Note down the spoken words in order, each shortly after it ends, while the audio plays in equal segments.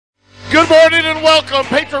Good morning and welcome,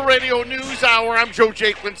 Patriot Radio News Hour. I'm Joe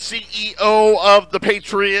Jaquin, CEO of the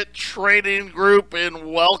Patriot Trading Group,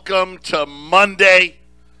 and welcome to Monday.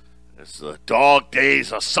 It's the dog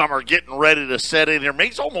days of summer getting ready to set in here.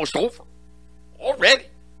 May's almost over already.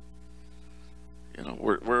 You know,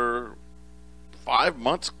 we're 5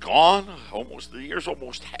 months gone. The year's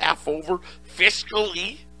almost half over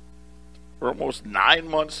fiscally. We're almost 9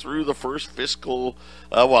 months through the first the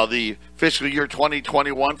fiscal year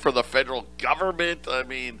 2021 for the federal government. I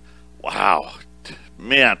mean, wow,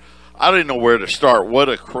 man, I don't even know where to start. What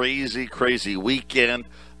a crazy, crazy weekend.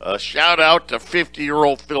 Shout out to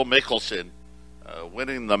 50-year-old Phil Mickelson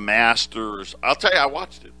winning the Masters. I'll tell you, I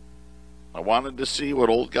watched it. I wanted to see what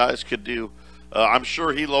old guys could do. I'm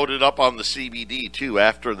sure he loaded up on the CBD, too,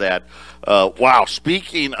 after that. Wow,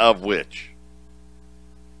 speaking of which,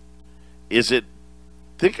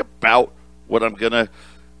 think about what I'm going to,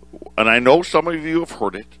 and I know some of you have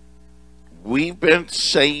heard it. We've been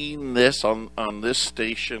saying this on this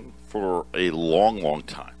station for a long, long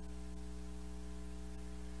time.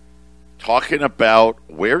 Talking about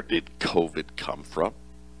where did COVID come from?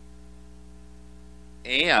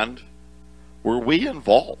 And were we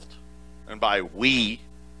involved? And by we,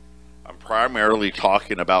 I'm primarily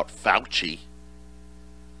talking about Fauci.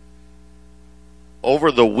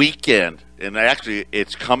 Over the weekend, and actually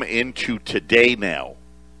it's come into today now,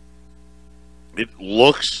 it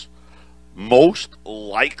looks most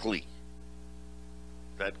likely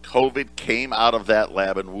that COVID came out of that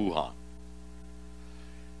lab in Wuhan.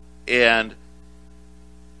 And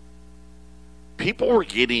people were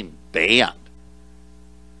getting banned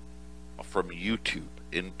from YouTube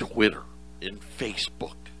and Twitter and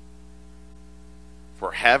Facebook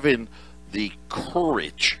for having the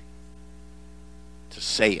courage to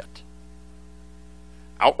say it.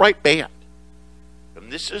 Outright banned. And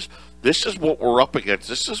this is what we're up against.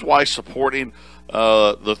 This is why supporting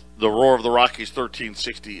the Roar of the Rockies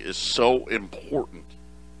 1360 is so important.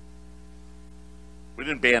 We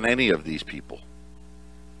didn't ban any of these people.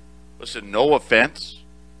 Listen, no offense,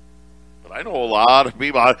 but I know a lot of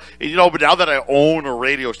people. But now that I own a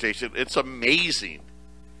radio station, it's amazing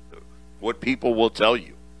what people will tell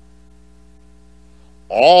you.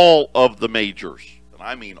 All of the majors, and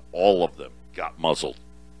I mean all of them, got muzzled.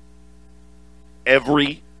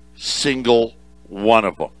 Every single one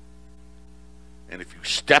of them. And if you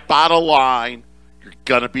step out of line, you're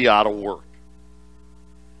going to be out of work.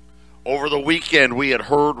 Over the weekend, we had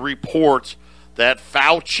heard reports that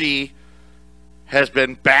Fauci has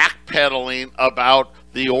been backpedaling about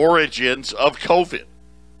the origins of COVID.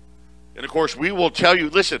 And, of course, we will tell you,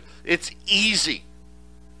 listen, it's easy.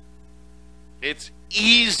 It's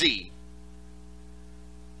easy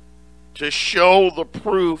to show the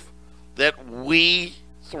proof that we,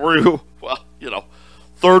 through,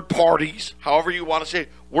 third parties, however you want to say it,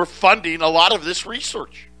 we're funding a lot of this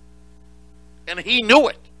research. And he knew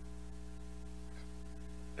it.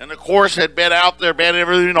 And, of course, had been out there banning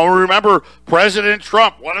everything. Remember President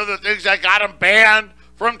Trump, one of the things that got him banned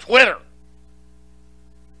from Twitter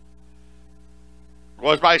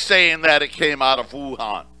was by saying that it came out of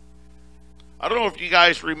Wuhan. I don't know if you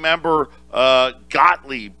guys remember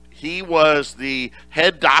Gottlieb. He was the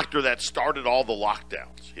head doctor that started all the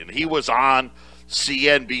lockdowns. And he was on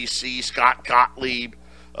CNBC, Scott Gottlieb,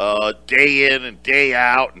 day in and day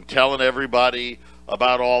out and telling everybody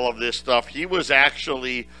about all of this stuff. He was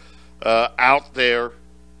actually out there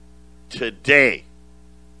today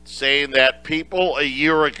saying that people a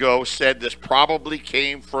year ago said this probably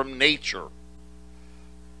came from nature.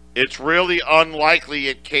 It's really unlikely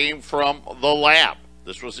it came from the lab.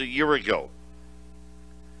 This was a year ago.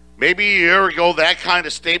 Maybe a year ago that kind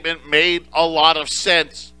of statement made a lot of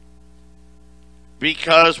sense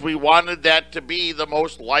because we wanted that to be the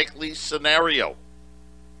most likely scenario.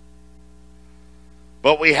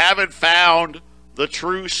 But we haven't found the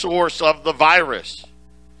true source of the virus.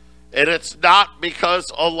 And it's not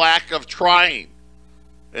because of lack of trying.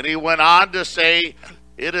 And he went on to say,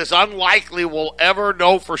 it is unlikely we'll ever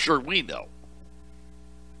know for sure. We know.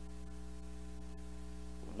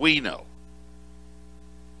 We know.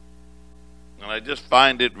 And I just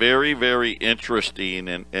find it very, very interesting.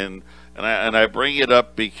 And I bring it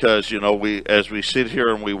up because, as we sit here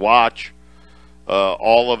and we watch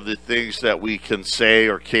all of the things that we can say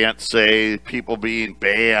or can't say, people being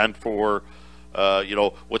banned for,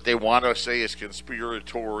 what they want to say is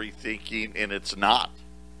conspiratory thinking, and it's not.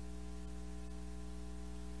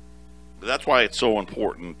 That's why it's so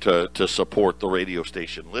important to support the radio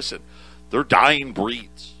station. Listen, they're dying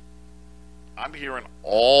breeds. I'm hearing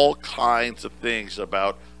all kinds of things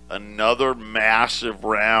about another massive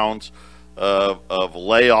rounds of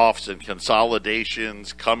layoffs and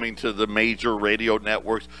consolidations coming to the major radio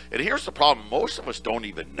networks. And here's the problem. Most of us don't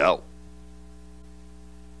even know.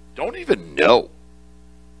 Don't even know.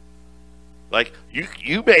 Like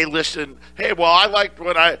you may listen. Hey, well, I like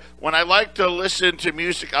when I like to listen to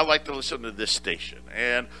music, I like to listen to this station.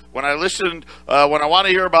 And when I listen, when I want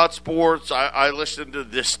to hear about sports, I listen to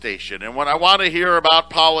this station. And when I want to hear about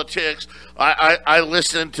politics, I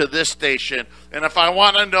listen to this station. And if I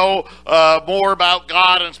want to know more about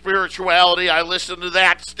God and spirituality, I listen to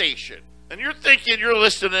that station. And you're thinking you're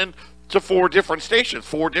listening to 4 different stations,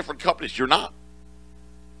 4 different companies. You're not.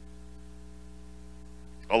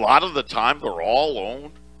 A lot of the time, they're all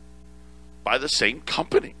owned by the same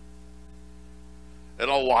company. And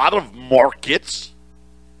a lot of markets,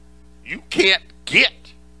 you can't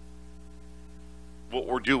get what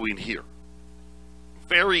we're doing here.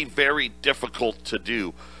 Very, very difficult to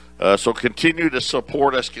do. So continue to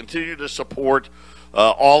support us. Continue to support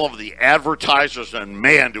all of the advertisers. And,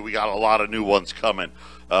 man, do we got a lot of new ones coming.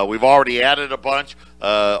 We've already added a bunch.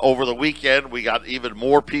 Over the weekend, we got even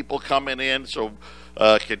more people coming in. So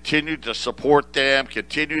continue to support them.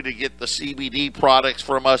 Continue to get the CBD products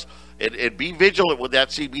from us. And be vigilant with that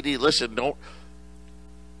CBD. Listen, don't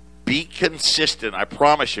be consistent. I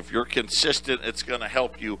promise if you're consistent, it's going to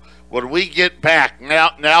help you. When we get back,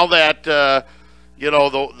 now that the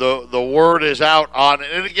word is out on it,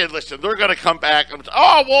 and again, listen, they're going to come back and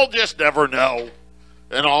we'll just never know,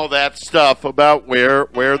 and all that stuff about where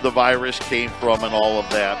the virus came from and all of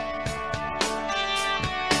that.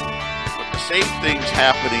 But the same thing's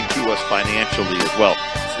happening to us financially as well.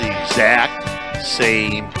 It's the exact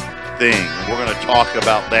same thing. We're going to talk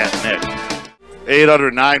about that next.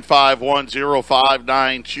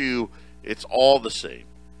 800-951-0592. It's all the same.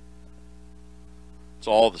 It's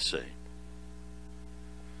all the same.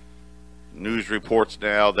 News reports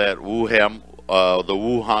now that the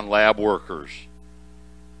Wuhan lab workers,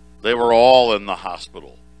 they were all in the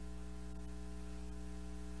hospital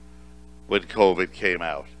when COVID came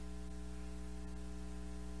out.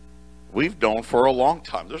 We've known for a long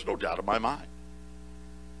time. There's no doubt in my mind.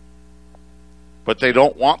 But they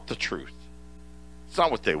don't want the truth. It's not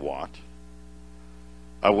what they want.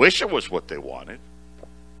 I wish it was what they wanted.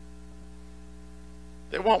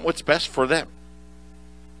 They want what's best for them.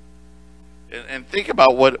 And think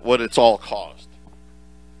about what it's all caused.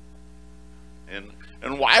 And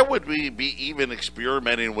why would we be even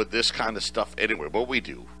experimenting with this kind of stuff anyway? But we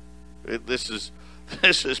do. This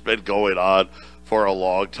has been going on for a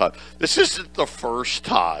long time. This isn't the first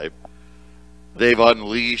time they've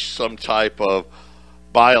unleashed some type of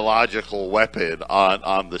biological weapon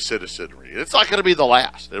on the citizenry. It's not going to be the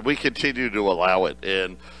last, and we continue to allow it.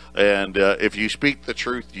 And if you speak the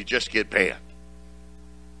truth, you just get banned.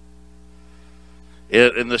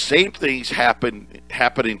 And the same things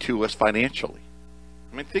happening to us financially.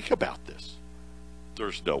 I mean, think about this.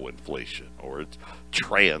 There's no inflation, or it's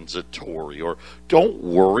transitory, or don't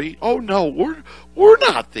worry. Oh no, we're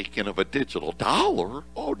not thinking of a digital dollar.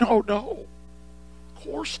 Oh no, of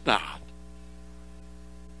course not.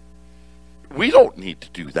 We don't need to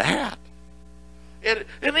do that. And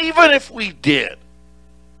even if we did,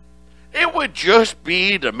 it would just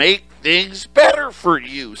be to make things better for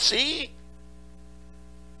you, see?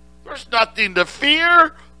 There's nothing to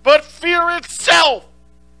fear but fear itself.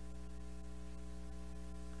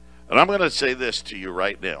 And I'm going to say this to you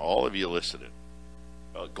right now, all of you listening.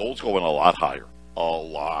 Gold's going a lot higher. A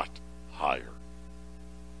lot higher.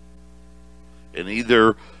 And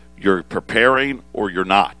either you're preparing or you're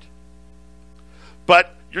not.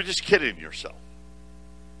 But you're just kidding yourself.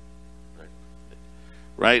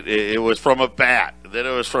 Right? It was from a bat. Then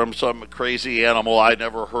it was from some crazy animal I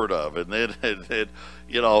never heard of. And then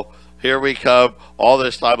here we come all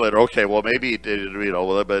this time later. Okay, well, maybe it did,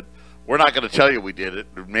 but we're not going to tell you we did it.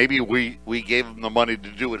 Maybe we gave them the money to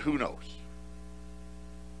do it. Who knows?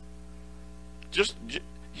 Just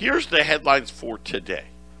here's the headlines for today.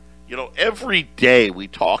 Every day we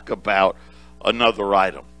talk about another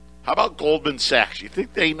item. How about Goldman Sachs? You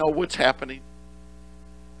think they know what's happening?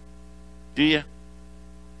 Do you?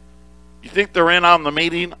 You think they're in on the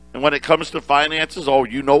meeting? And when it comes to finances,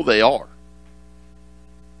 they are.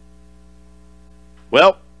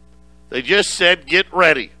 Well, they just said get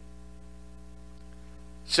ready.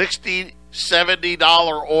 $60,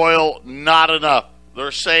 $70 oil, not enough.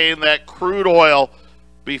 They're saying that crude oil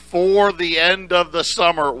before the end of the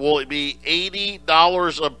summer will be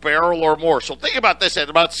 $80 a barrel or more. So think about this. At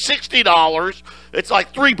about $60, it's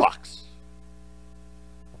like $3.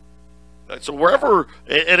 So wherever,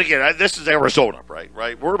 and again, this is Arizona, right?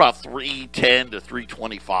 We're about $3.10 to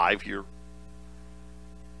 $3.25 here.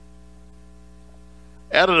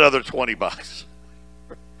 Add another $20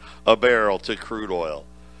 a barrel to crude oil.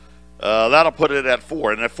 That'll put it at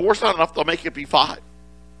 4. And if 4's not enough, they'll make it be 5.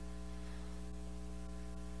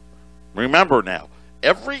 Remember now,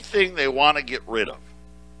 everything they want to get rid of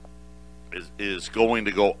is going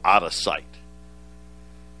to go out of sight.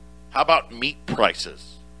 How about meat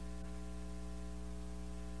prices?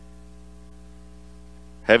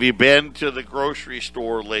 Have you been to the grocery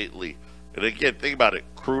store lately? And again, think about it.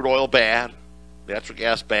 Crude oil bad. Natural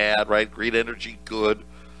gas bad, right? Green energy good.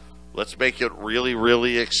 Let's make it really,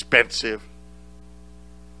 really expensive.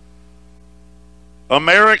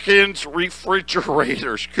 Americans'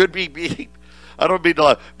 refrigerators could be being, I don't mean to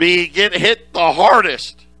lie, get hit the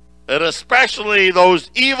hardest. And especially those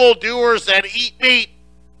evildoers that eat meat.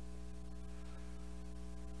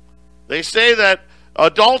 They say that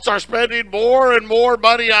adults are spending more and more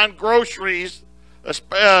money on groceries,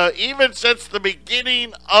 even since the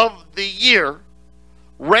beginning of the year.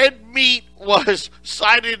 Red meat was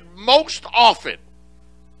cited most often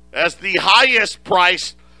as the highest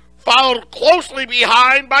price, followed closely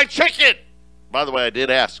behind by chicken. By the way, I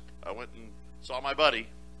did ask. I went and saw my buddy.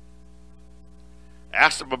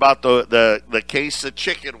 Asked him about the case of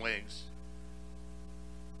chicken wings.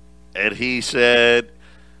 And he said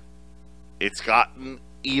it's gotten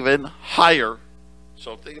even higher.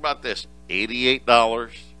 So think about this. $88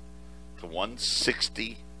 to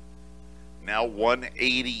 $160. Now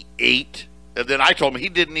 $188. And then I told him he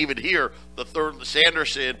didn't even hear the third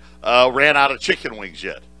Sanderson ran out of chicken wings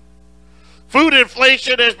yet. Food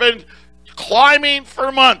inflation has been climbing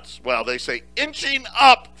for months. Well, they say inching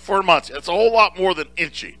up for months. It's a whole lot more than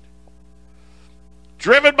inching.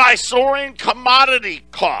 Driven by soaring commodity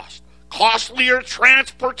costs, costlier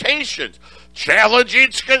transportations,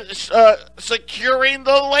 challenging securing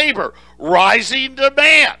the labor, rising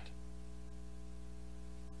demand.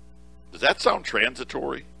 Does that sound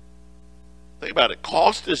transitory? Think about it.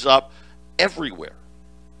 Cost is up everywhere.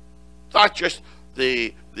 It's not just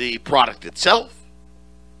the product itself.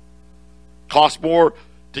 Costs more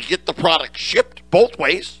to get the product shipped both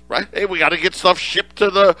ways, right? Hey, we got to get stuff shipped to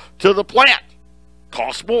the plant.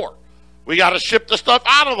 Costs more. We got to ship the stuff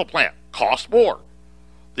out of the plant. Costs more.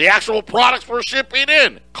 The actual products we're shipping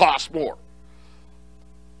in cost more.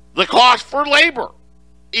 The cost for labor,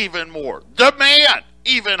 even more. Demand,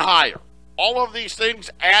 even higher. All of these things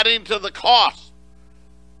adding to the cost.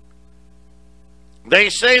 They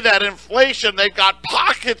say that inflation, they've got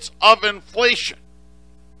pockets of inflation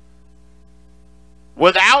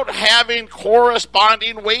without having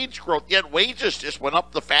corresponding wage growth. Yet wages just went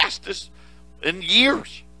up the fastest in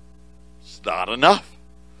years. It's not enough.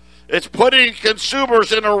 It's putting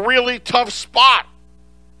consumers in a really tough spot.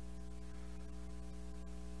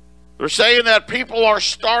 They're saying that people are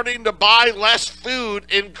starting to buy less food,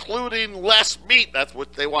 including less meat. That's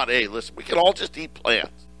what they want. Hey, listen, we can all just eat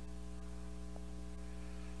plants.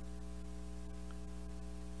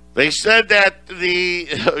 They said that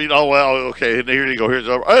here you go. Here's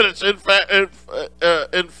over. It's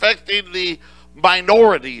infecting the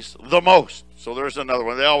minorities the most. So there's another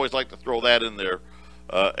one. They always like to throw that in there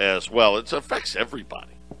as well. It affects everybody.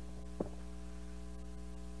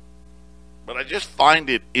 But I just find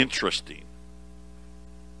it interesting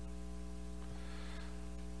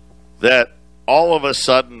that all of a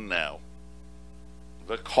sudden now,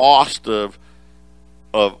 the cost of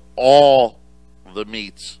all the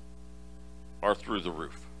meats are through the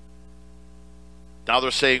roof. Now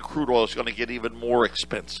they're saying crude oil is going to get even more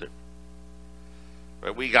expensive.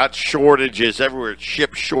 Right? We got shortages everywhere,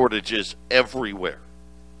 chip shortages everywhere.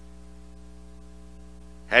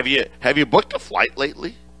 Have you booked a flight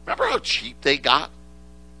lately? Remember how cheap they got?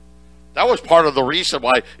 That was part of the reason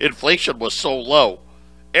why inflation was so low.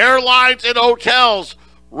 Airlines and hotels,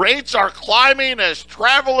 rates are climbing as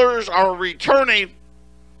travelers are returning.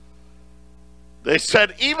 They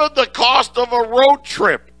said even the cost of a road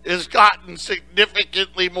trip has gotten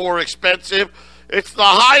significantly more expensive. It's the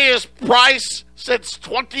highest price since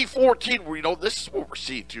 2014. This is what we're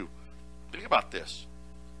seeing too. Think about this.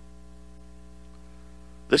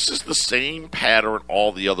 This is the same pattern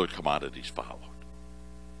all the other commodities followed.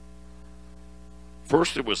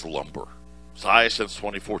 First it was lumber. It's the highest since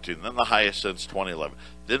 2014, then the highest since 2011,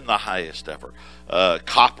 then the highest ever.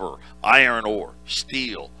 Copper, iron ore,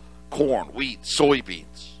 steel, corn, wheat,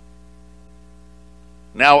 soybeans.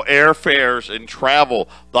 Now airfares and travel,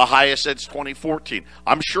 the highest since 2014.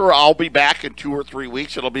 I'm sure I'll be back in 2 or 3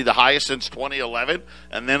 weeks. It'll be the highest since 2011,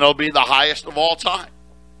 and then it'll be the highest of all time.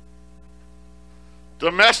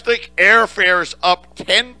 Domestic airfares up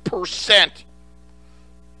 10%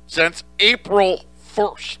 since April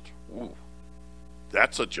 1st. Ooh,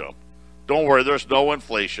 that's a jump. Don't worry, there's no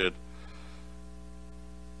inflation.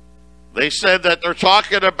 They said that they're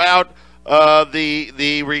talking about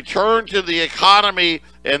the return to the economy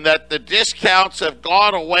and that the discounts have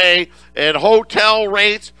gone away and hotel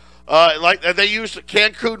rates, like they used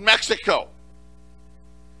Cancun, Mexico,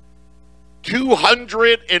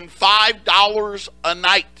 $205 a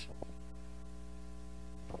night.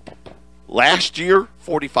 Last year,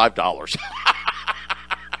 $45.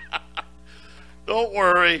 Don't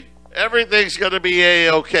worry. Everything's going to be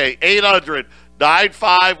A-OK.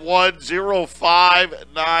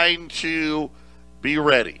 800-951-0592. Be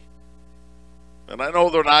ready. And I know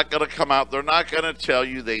they're not going to come out. They're not going to tell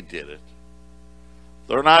you they did it.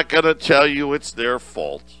 They're not going to tell you it's their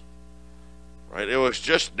fault. Right? It was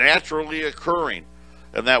just naturally occurring,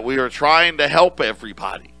 and that we are trying to help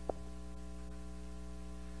everybody.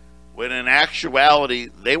 When in actuality,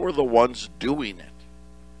 they were the ones doing it.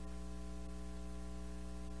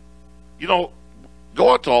 You know,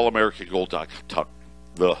 go out to allamericangold.com.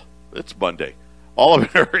 It's Monday.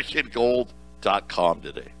 allamericangold.com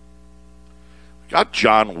today. We got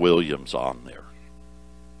John Williams on there.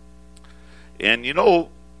 And you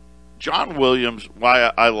know, John Williams,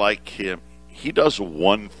 why I like him, he does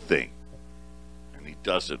one thing, and he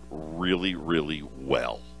does it really, really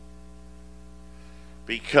well.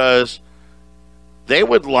 Because they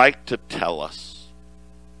would like to tell us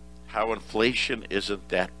how inflation isn't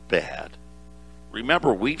that bad.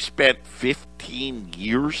 Remember, we've spent 15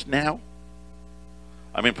 years now.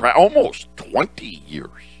 I mean, almost 20 years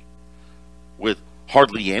with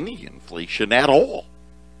hardly any inflation at all.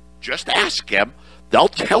 Just ask them, they'll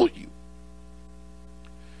tell you.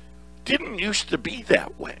 Didn't used to be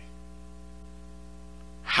that way.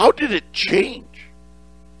 How did it change?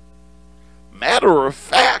 Matter of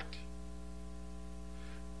fact,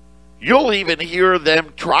 you'll even hear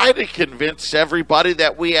them try to convince everybody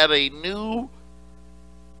that we had a new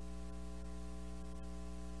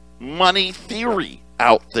money theory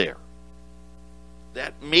out there.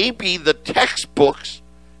 That maybe the textbooks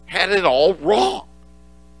had it all wrong.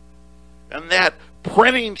 And that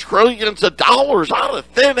printing trillions of dollars out of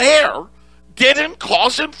thin air didn't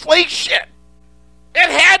cause inflation.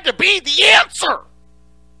 It had to be the answer.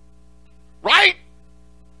 Right?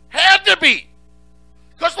 Had to be.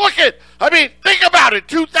 Because look at, think about it.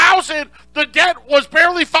 2000, the debt was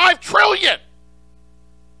barely $5 trillion.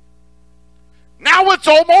 Now it's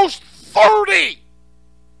almost 30.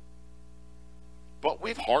 But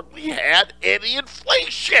we've hardly had any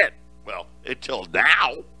inflation. Well, until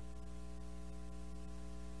now.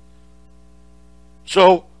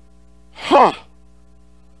 So, I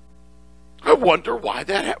wonder why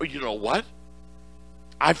that happened. You know what?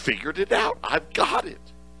 I figured it out. I've got it.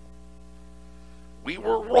 We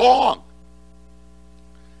were wrong.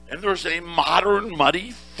 And there's a modern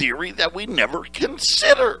money theory that we never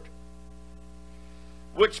considered,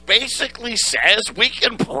 which basically says we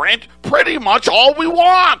can print pretty much all we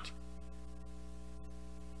want.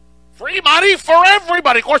 Free money for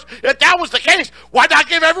everybody. Of course, if that was the case, why not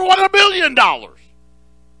give everyone $1 million? Well,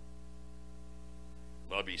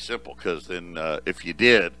 it'd be simple, because then if you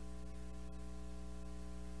did,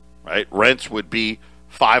 right, rents would be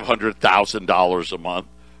 $500,000 a month,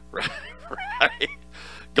 right? Right?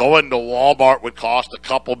 Going to Walmart would cost a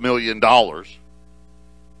couple $1 million. Well,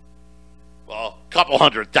 a couple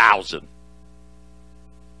 $100,000.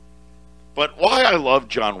 But why I love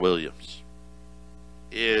John Williams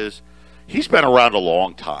is he's been around a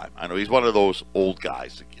long time. I know he's one of those old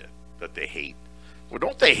guys again that they hate. Well,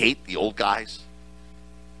 don't they hate the old guys?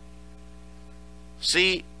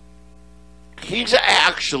 See, he's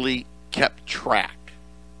actually kept track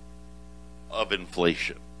of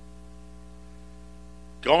inflation,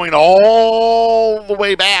 going all the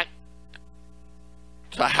way back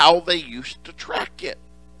to how they used to track it.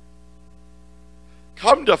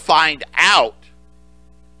 Come to find out,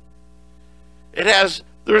 there's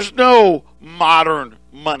no modern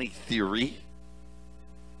money theory.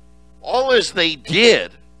 All as they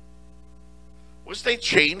did was they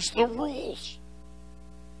changed the rules.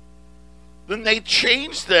 Then they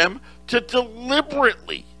changed them to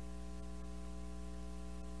deliberately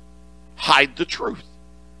hide the truth.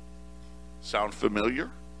 Sound familiar?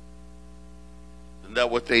 Isn't that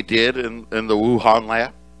what they did in the Wuhan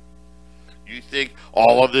lab? You think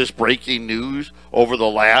all of this breaking news over the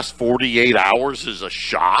last 48 hours is a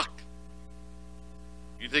shock?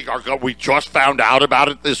 You think we just found out about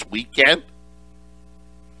it this weekend?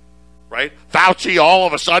 Right? Fauci all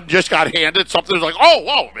of a sudden just got handed something like, oh,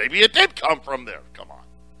 whoa, maybe it did come from there. Come on.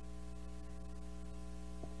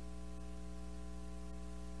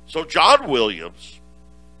 So John Williams,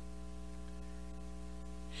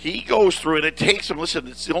 he goes through it. It takes him, listen,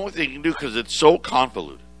 it's the only thing he can do because it's so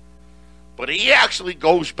convoluted. But he actually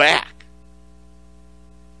goes back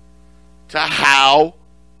to how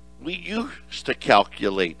we used to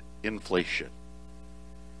calculate inflation.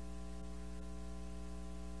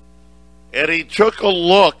 And he took a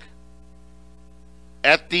look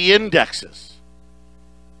at the indexes.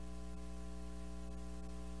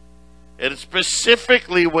 And it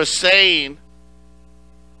specifically was saying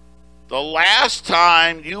the last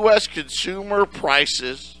time U.S. consumer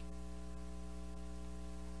prices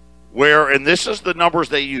were, and this is the numbers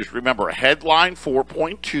they used. Remember, headline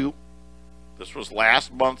 4.2. This was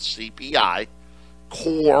last month's CPI.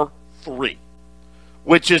 Core 3,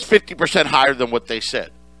 which is 50% higher than what they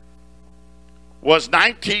said, was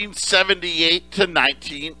 1978 to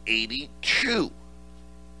 1982.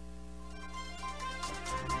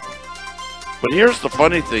 But here's the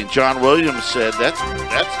funny thing. John Williams said that's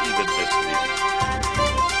even misleading.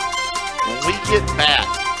 When we get back,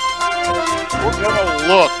 we're going to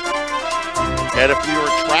look at if we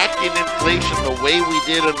were tracking inflation the way we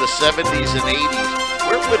did in the 70s and 80s,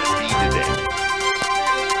 where would it be today?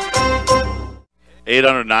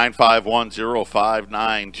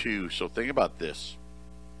 800-951-0592. So think about this.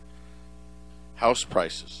 House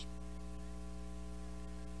prices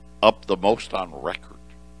up the most on record.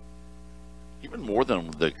 Even more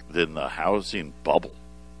than the housing bubble.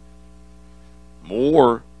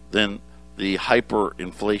 More than the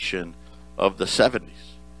hyperinflation of the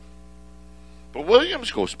 70s. But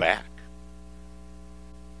Williams goes back.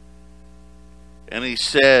 And he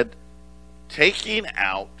said, taking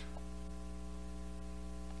out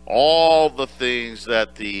all the things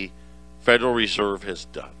that the Federal Reserve has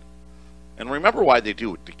done. And remember why they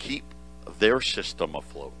do it, to keep their system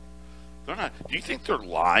afloat. They're not. Do you think they're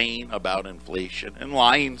lying about inflation? And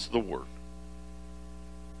lying's the word.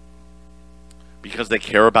 Because they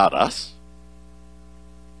care about us?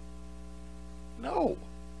 No.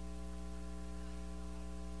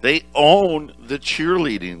 They own the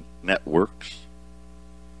cheerleading networks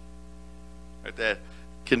that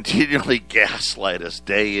continually gaslight us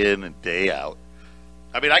day in and day out.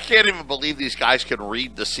 I mean, I can't even believe these guys can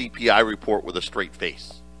read the CPI report with a straight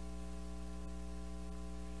face.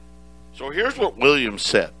 So here's what Williams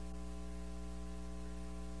said.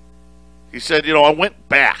 He said, I went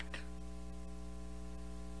back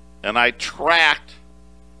and I tracked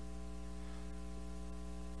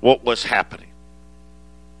what was happening.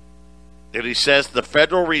 And he says the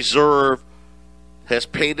Federal Reserve has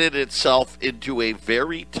painted itself into a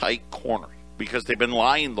very tight corner because they've been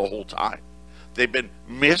lying the whole time. They've been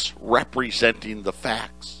misrepresenting the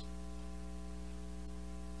facts.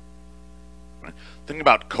 Think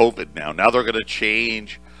about COVID now. Now they're going to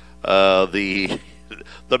change the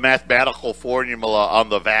mathematical formula on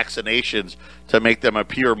the vaccinations to make them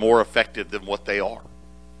appear more effective than what they are.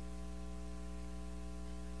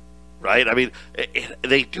 Right? I mean,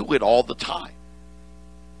 they do it all the time.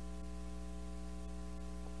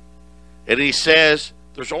 And he says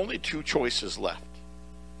there's only two choices left.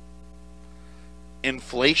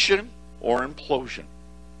 Inflation or implosion.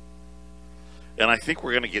 And I think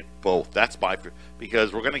we're going to get both. That's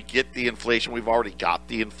because we're going to get the inflation. We've already got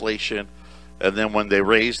the inflation. And then when they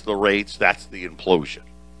raise the rates, that's the implosion.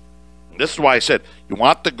 And this is why I said you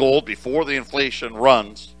want the gold before the inflation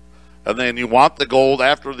runs. And then you want the gold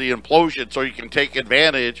after the implosion so you can take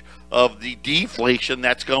advantage of the deflation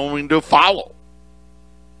that's going to follow.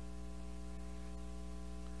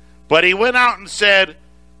 But he went out and said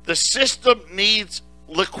the system needs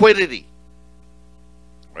liquidity.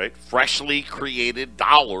 Right? Freshly created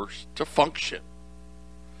dollars to function.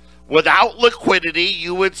 Without liquidity,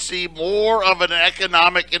 you would see more of an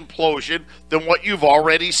economic implosion than what you've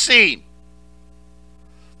already seen.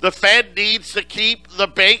 The Fed needs to keep the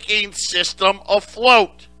banking system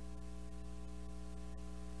afloat.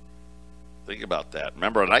 Think about that.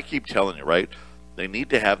 Remember, and I keep telling you, right? They need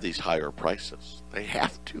to have these higher prices. They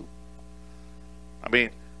have to. I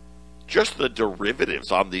mean, just the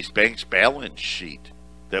derivatives on these banks' balance sheet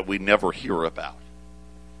that we never hear about.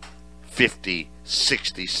 50,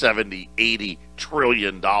 60, 70, 80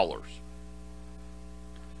 trillion dollars.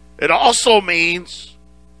 It also means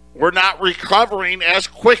we're not recovering as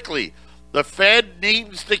quickly. The Fed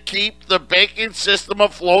needs to keep the banking system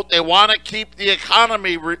afloat. They want to keep the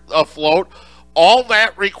economy afloat. All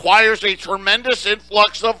that requires a tremendous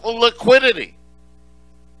influx of liquidity.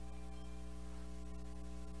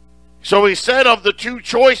 So he said of the two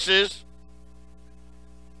choices,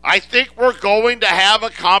 I think we're going to have a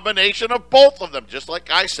combination of both of them. Just like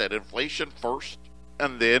I said, inflation first,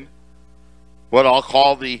 and then what I'll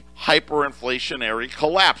call the hyperinflationary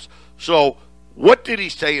collapse. So What did he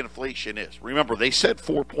say inflation is? Remember, they said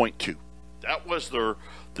 4.2. That was their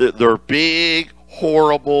big,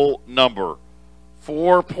 horrible number,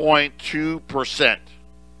 4.2%.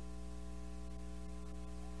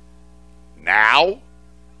 Now,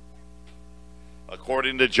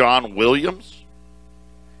 according to John Williams,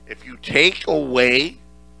 if you take away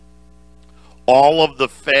all of the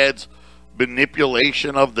Fed's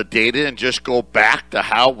manipulation of the data and just go back to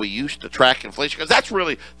how we used to track inflation, because that's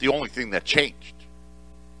really the only thing that changed.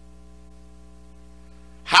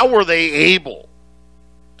 How were they able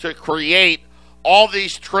to create all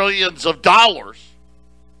these trillions of dollars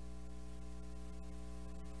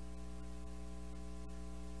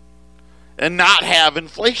and not have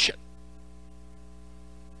inflation?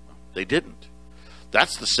 They didn't.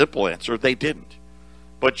 That's the simple answer. They didn't.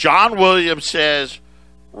 But John Williams says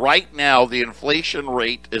right now the inflation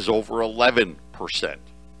rate is over 11%.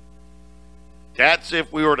 That's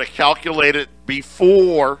if we were to calculate it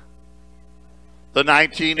before the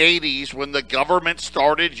 1980s, when the government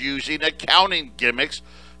started using accounting gimmicks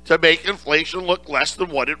to make inflation look less than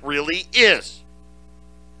what it really is.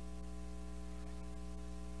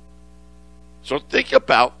 So think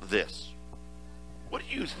about this. What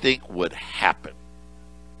do you think would happen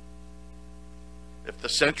if the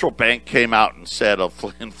central bank came out and said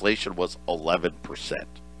inflation was 11%?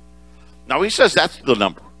 Now, he says that's the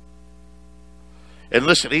number. And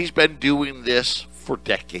listen, he's been doing this for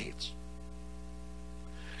decades.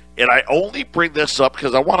 And I only bring this up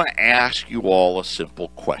because I want to ask you all a simple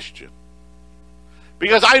question.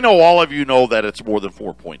 Because I know all of you know that it's more than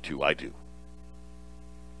 4.2. I do.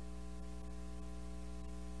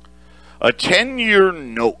 A 10-year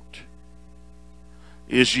note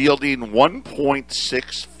is yielding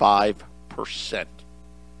 1.65%,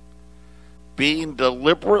 being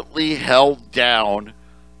deliberately held down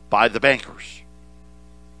by the bankers.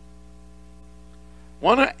 I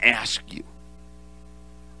want to ask you,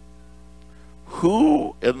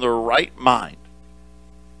 who in their right mind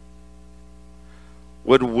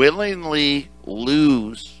would willingly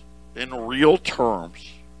lose in real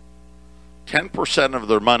terms 10% of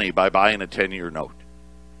their money by buying a 10-year note?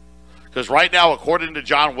 Because right now, according to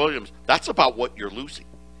John Williams, that's about what you're losing.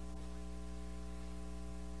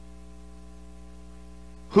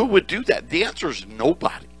 Who would do that? The answer is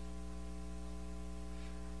nobody.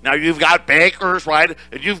 Now, you've got bankers, right?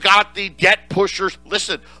 And you've got the debt pushers.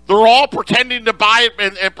 Listen, they're all pretending to buy it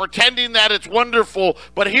and pretending that it's wonderful.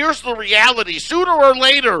 But here's the reality. Sooner or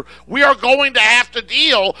later, we are going to have to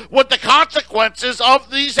deal with the consequences of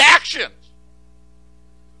these actions.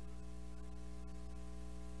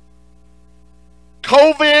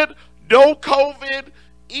 COVID, no COVID,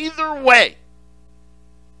 either way,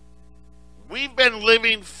 we've been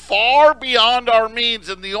living far beyond our means,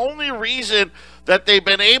 and the only reason that they've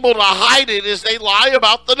been able to hide it is they lie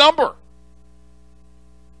about the number.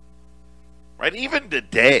 Right? Even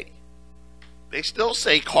today, they still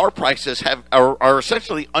say car prices are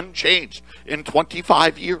essentially unchanged in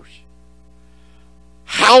 25 years.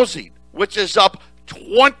 Housing, which is up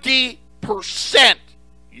 20%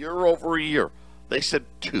 year over year. They said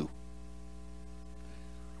 2.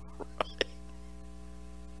 Right?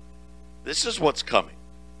 This is what's coming.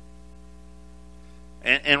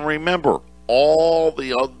 And remember, all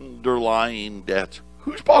the underlying debts.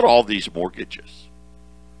 Who's bought all these mortgages?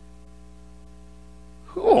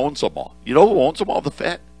 Who owns them all? You know who owns them all? The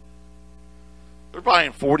Fed. They're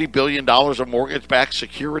buying $40 billion of mortgage-backed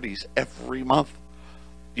securities every month.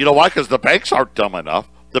 You know why? Because the banks aren't dumb enough.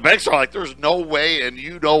 The banks are like, there's no way, and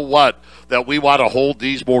you know what, that we want to hold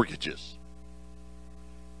these mortgages.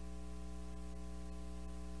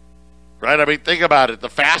 Right? I mean, think about it. The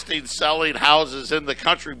fastest selling houses in the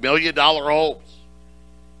country, $1 million homes.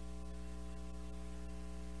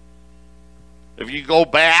 If you go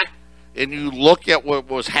back and you look at what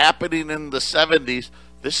was happening in the 70s,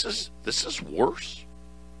 this is worse.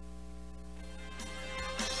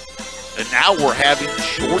 And now we're having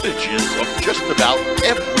shortages of just about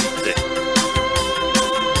everything.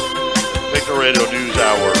 Patriot Radio News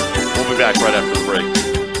Hour. We'll be back right after the break.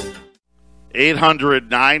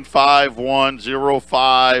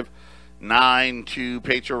 800-951-0592,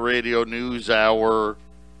 Patriot Radio News Hour.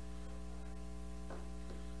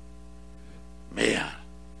 Man,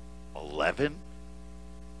 11?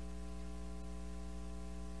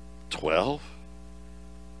 12?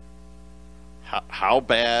 How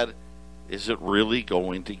bad is it really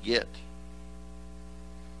going to get?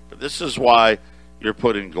 But this is why you're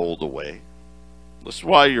putting gold away. This is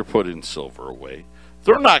why you're putting silver away.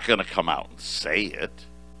 They're not going to come out and say it.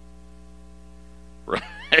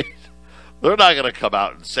 Right? They're not going to come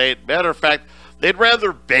out and say it. Matter of fact, They'd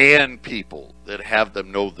rather ban people than have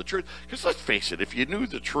them know the truth. Because let's face it, if you knew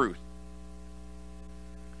the truth,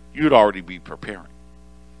 you'd already be preparing.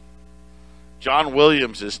 John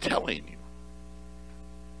Williams is telling you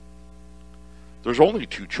there's only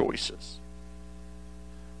two choices.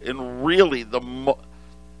 And really, the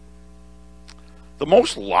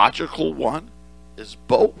most logical one is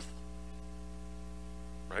both.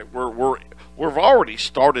 Right? We've already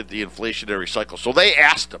started the inflationary cycle. So they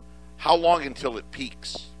asked him, how long until it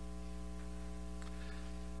peaks?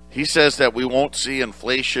 He says that we won't see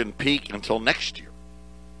inflation peak until next year.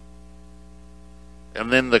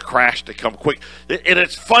 And then the crash to come quick. And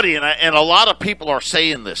it's funny, and a lot of people are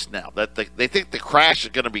saying this now, that they think the crash is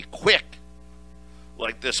going to be quick.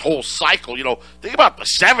 Like this whole cycle. You know, think about the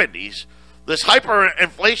 70s. This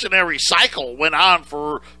hyperinflationary cycle went on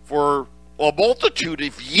for a multitude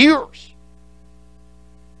of years.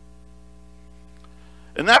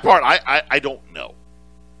 And that part, I don't know.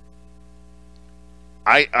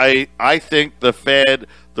 I think the Fed,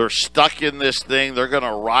 they're stuck in this thing. They're going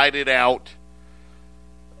to ride it out.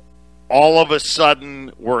 All of a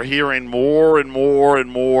sudden, we're hearing more and more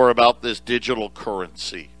and more about this digital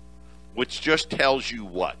currency, which just tells you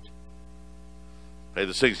what? Hey,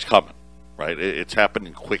 this thing's coming, right? It's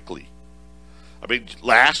happening quickly. I mean,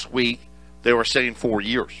 last week, they were saying 4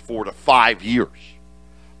 years, 4 to 5 years.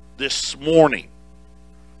 This morning,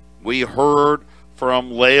 we heard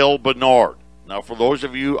from Lael Bernard. Now, for those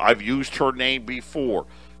of you, I've used her name before.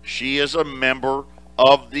 She is a member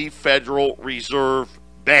of the Federal Reserve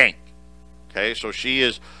Bank. Okay, so she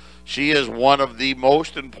is one of the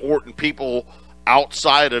most important people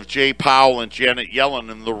outside of Jay Powell and Janet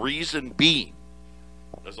Yellen, and the reason being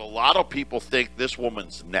is a lot of people think this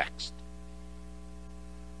woman's next.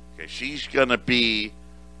 Okay, she's going to be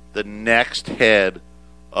the next head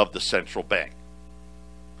of the central bank.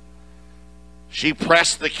 She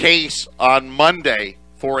pressed the case on Monday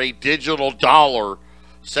for a digital dollar,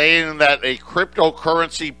 saying that a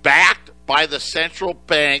cryptocurrency backed by the central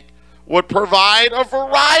bank would provide a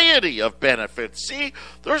variety of benefits. See,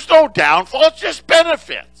 there's no downfall, it's just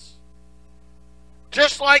benefits.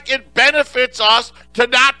 Just like it benefits us to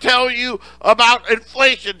not tell you about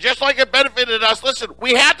inflation, just like it benefited us. Listen,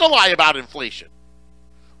 we had to lie about inflation.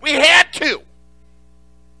 We had to.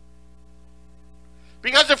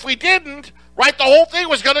 Because if we didn't, right, the whole thing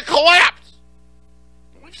was going to collapse.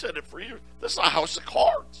 We've said it for years. This is a house of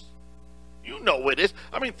cards. You know it is.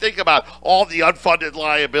 I mean, think about all the unfunded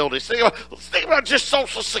liabilities. Think about just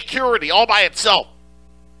Social Security all by itself.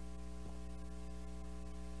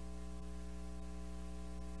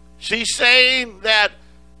 She's saying that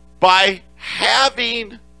by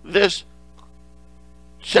having this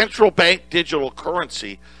central bank digital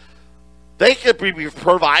currency, they could be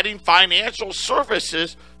providing financial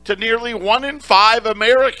services to nearly 1 in 5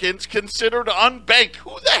 Americans considered unbanked.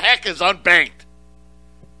 Who the heck is unbanked?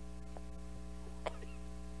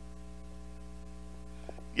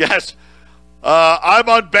 Yes, I'm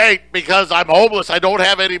unbanked because I'm homeless. I don't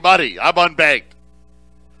have any money. I'm unbanked.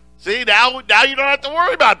 See, now you don't have to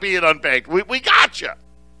worry about being unbanked. We got you.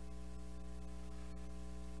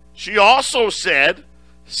 She also said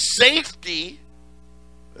safety,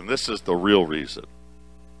 and this is the real reason,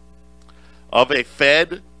 of a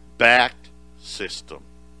Fed-backed system.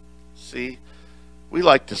 See, we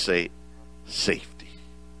like to say safety.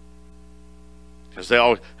 Because they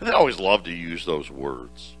always love to use those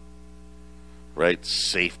words, right?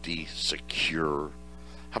 Safety, secure.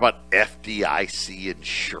 How about FDIC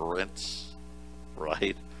insurance,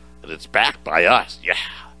 right? And it's backed by us. Yeah,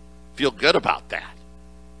 feel good about that.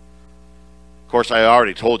 Of course, I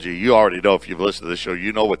already told you. You already know if you've listened to this show.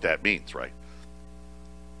 You know what that means, right?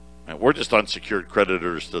 And we're just unsecured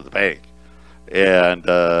creditors to the bank. And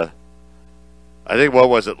I think, what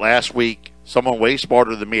was it, last week, someone way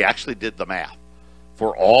smarter than me actually did the math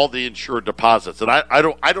for all the insured deposits. And I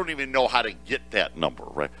don't even know how to get that number,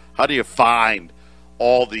 right? How do you find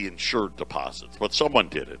all the insured deposits? But someone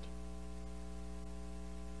did it.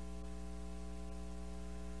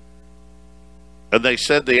 And they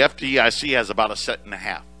said the FDIC has about $1.50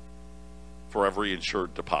 cents for every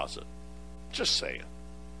insured deposit. Just saying.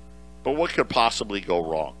 But what could possibly go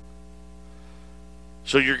wrong?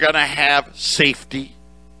 So you're going to have safety,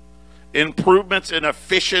 improvements in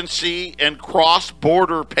efficiency and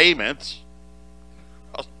cross-border payments.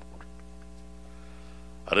 I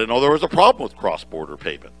didn't know there was a problem with cross-border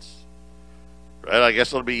payments. Right? I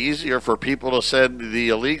guess it'll be easier for people to send the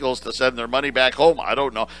illegals to send their money back home. I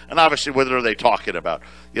don't know. And obviously, what are they talking about?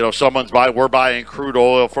 You know, we're buying crude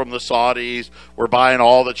oil from the Saudis. We're buying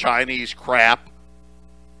all the Chinese crap.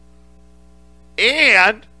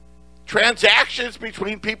 And transactions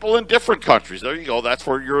between people in different countries. There you go. That's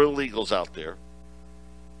for your illegals out there.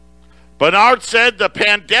 Bernard said the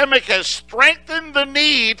pandemic has strengthened the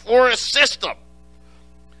need for a system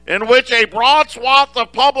in which a broad swath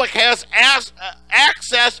of public has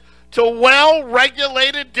access to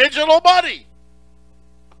well-regulated digital money.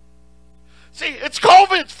 See, it's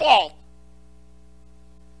COVID's fault.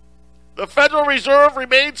 The Federal Reserve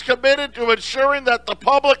remains committed to ensuring that the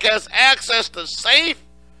public has access to safe,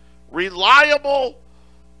 reliable,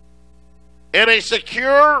 and a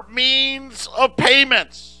secure means of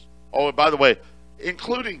payments. Oh, and by the way,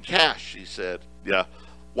 including cash, she said. Yeah,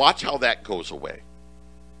 watch how that goes away.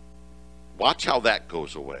 Watch how that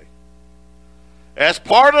goes away. As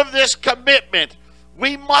part of this commitment,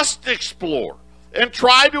 we must explore and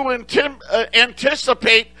try to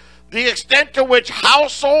anticipate the extent to which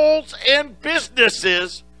households and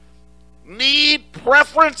businesses need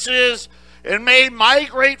preferences and may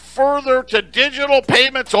migrate further to digital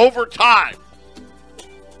payments over time.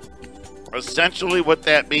 Essentially what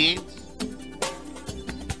that means,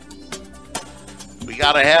 we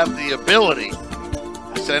got to have the ability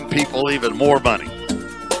to send people even more money.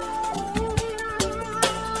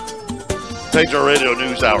 Patriot Radio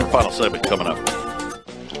News Hour, final segment coming up.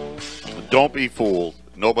 Don't be fooled.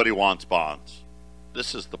 Nobody wants bonds.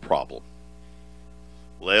 This is the problem.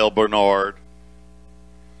 Lael Bernard,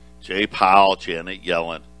 Jay Powell, Janet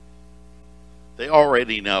Yellen, they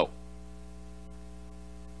already know.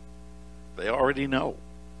 They already know.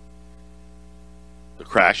 The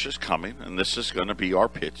crash is coming, and this is going to be our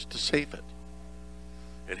pitch to save it.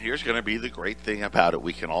 And here's going to be the great thing about it.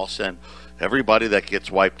 We can all send everybody that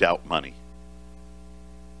gets wiped out money.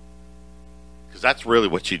 Because that's really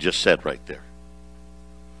what you just said right there.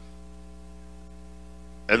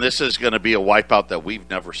 And this is going to be a wipeout that we've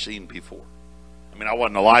never seen before. I mean, I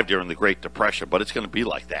wasn't alive during the Great Depression, but it's going to be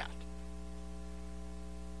like that.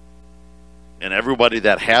 And everybody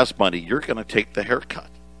that has money, you're going to take the haircut.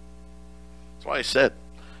 That's why I said,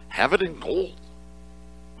 have it in gold.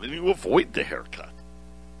 Then you avoid the haircut.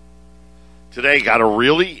 Today got a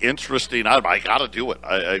really interesting item. I got to do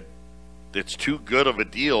it. It's too good of a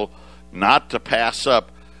deal not to pass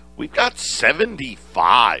up. We've got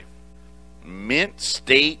 75 Mint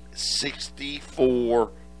State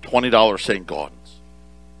 64 $20 St. Gaudens.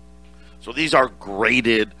 So these are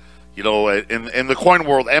graded, you know, in the coin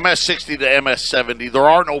world, MS60 to MS70. There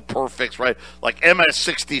are no perfects, right? Like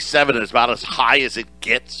MS67 is about as high as it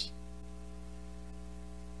gets.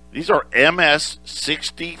 These are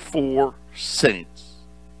MS64 Saints.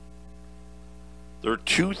 They're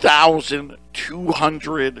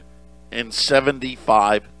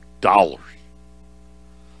 $2,275.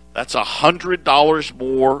 That's $100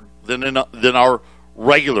 more than our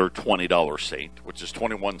regular $20 Saint, which is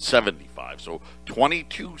 $21.75. So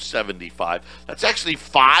 $22.75. That's actually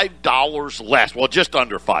 $5 less. Well, just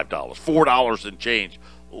under $5, $4 and change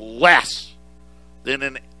less than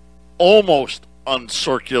an almost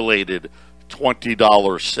uncirculated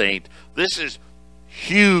 $20 Saint. This is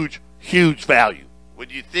huge, huge value. When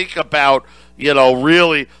you think about, you know,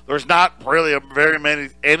 really, there's not really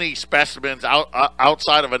any specimens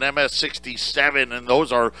outside of an MS67, and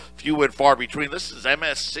those are few and far between. This is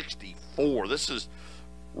MS64. This is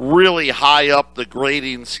really high up the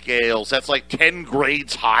grading scales. That's like 10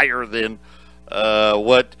 grades higher than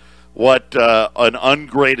what an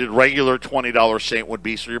ungraded regular $20 Saint would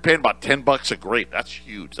be. So you're paying about $10 a grade. That's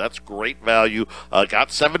huge. That's great value.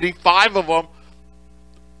 Got 75 of them.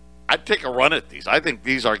 I'd take a run at these. I think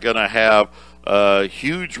these are going to have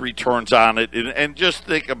huge returns on it. And just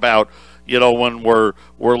think about, you know, when we're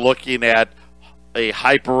looking at a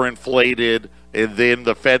hyperinflated, and then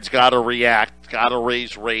the Fed's got to react, got to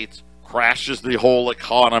raise rates, crashes the whole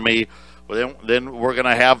economy. Then we're going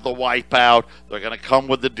to have the wipeout. They're going to come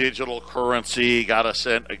with the digital currency. Got to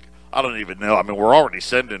send. I don't even know. I mean, we're already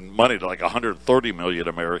sending money to like 130 million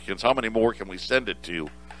Americans. How many more can we send it to?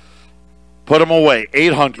 Put them away.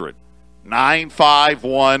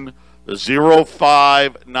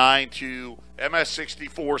 800-951-0592.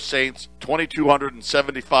 MS64 Saints,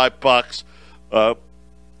 $2,275.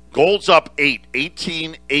 Gold's up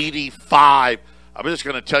 1885. I'm just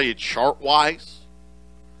going to tell you chart-wise.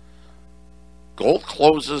 Gold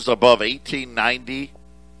closes above 1890,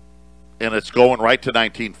 and it's going right to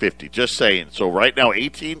 1950. Just saying. So right now,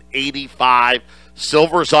 1885.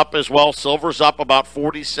 Silver's up as well. Silver's up about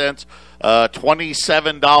 40 cents.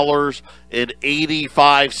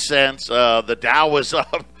 $27.85. The Dow is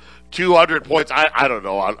up 200 points. I don't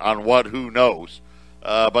know on what, who knows.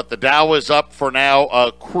 But the Dow is up for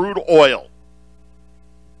now. Crude oil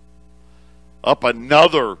up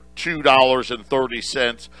another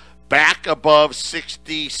 $2.30. back above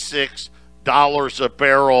 $66 a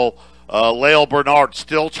barrel. Lael Bernard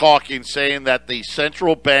still talking, saying that the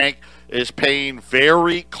central bank is paying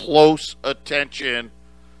very close attention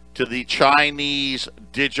to the Chinese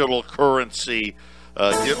digital currency.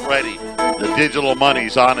 Get ready. The digital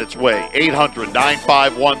money's on its way.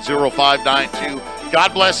 800-951-0592.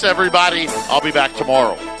 God bless everybody. I'll be back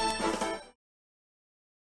tomorrow.